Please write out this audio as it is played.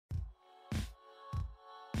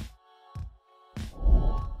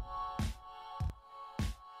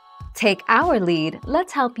Take our lead,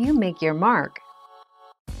 let's help you make your mark.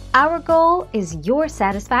 Our goal is your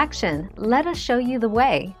satisfaction. Let us show you the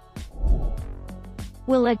way.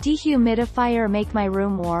 Will a dehumidifier make my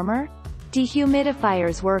room warmer?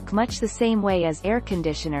 Dehumidifiers work much the same way as air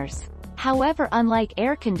conditioners. However, unlike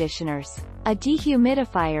air conditioners, a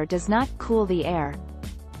dehumidifier does not cool the air.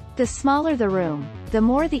 The smaller the room, the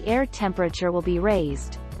more the air temperature will be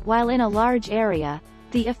raised, while in a large area,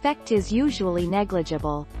 the effect is usually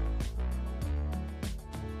negligible.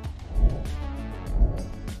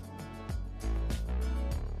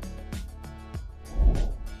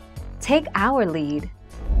 Take our lead.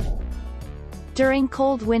 During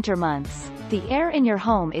cold winter months, the air in your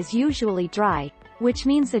home is usually dry, which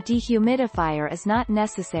means a dehumidifier is not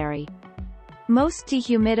necessary. Most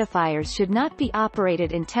dehumidifiers should not be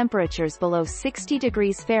operated in temperatures below 60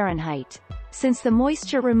 degrees Fahrenheit, since the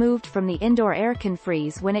moisture removed from the indoor air can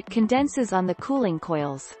freeze when it condenses on the cooling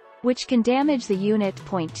coils, which can damage the unit.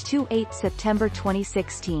 28 September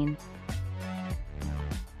 2016.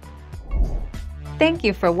 Thank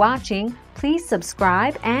you for watching. Please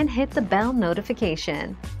subscribe and hit the bell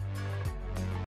notification.